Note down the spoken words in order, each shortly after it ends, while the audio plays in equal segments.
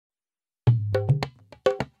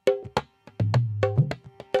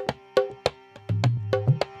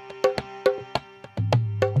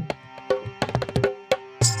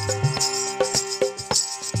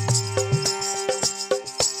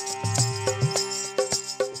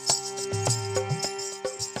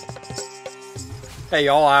Hey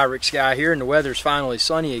y'all, Irix Guy here, and the weather's finally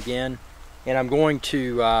sunny again, and I'm going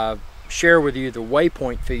to share with you the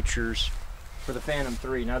waypoint features for the Phantom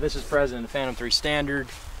 3. Now this is present in the Phantom 3 Standard,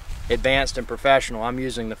 Advanced, and Professional. I'm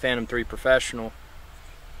using the Phantom 3 Professional.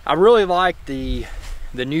 I really like the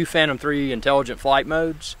new Phantom 3 intelligent flight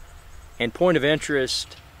modes, and Point of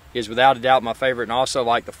Interest is without a doubt my favorite, and I also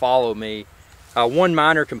like the Follow Me. One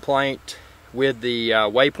minor complaint with the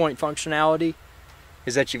waypoint functionality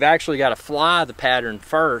is that you've actually got to fly the pattern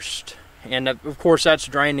first, and of course that's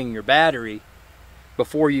draining your battery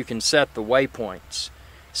before you can set the waypoints.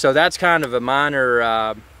 So that's kind of a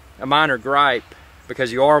minor gripe,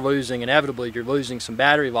 because you are losing, inevitably you're losing some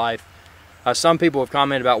battery life. Some people have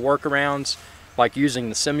commented about workarounds, like using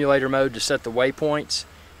the simulator mode to set the waypoints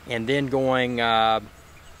and then going out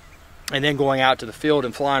to the field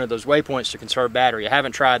and flying to those waypoints to conserve battery. I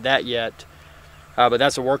haven't tried that yet, but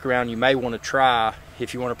that's a workaround you may want to try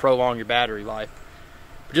if you want to prolong your battery life.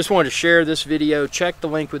 I just wanted to share this video. Check the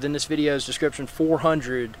link within this video's description,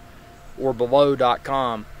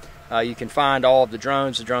 400orbelow.com. You can find all of the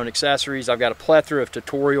drones, the drone accessories. I've got a plethora of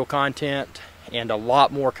tutorial content and a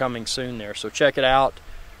lot more coming soon there. So check it out,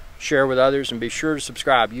 share with others, and be sure to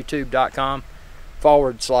subscribe,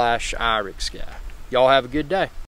 youtube.com/IrixGuy. Y'all have a good day.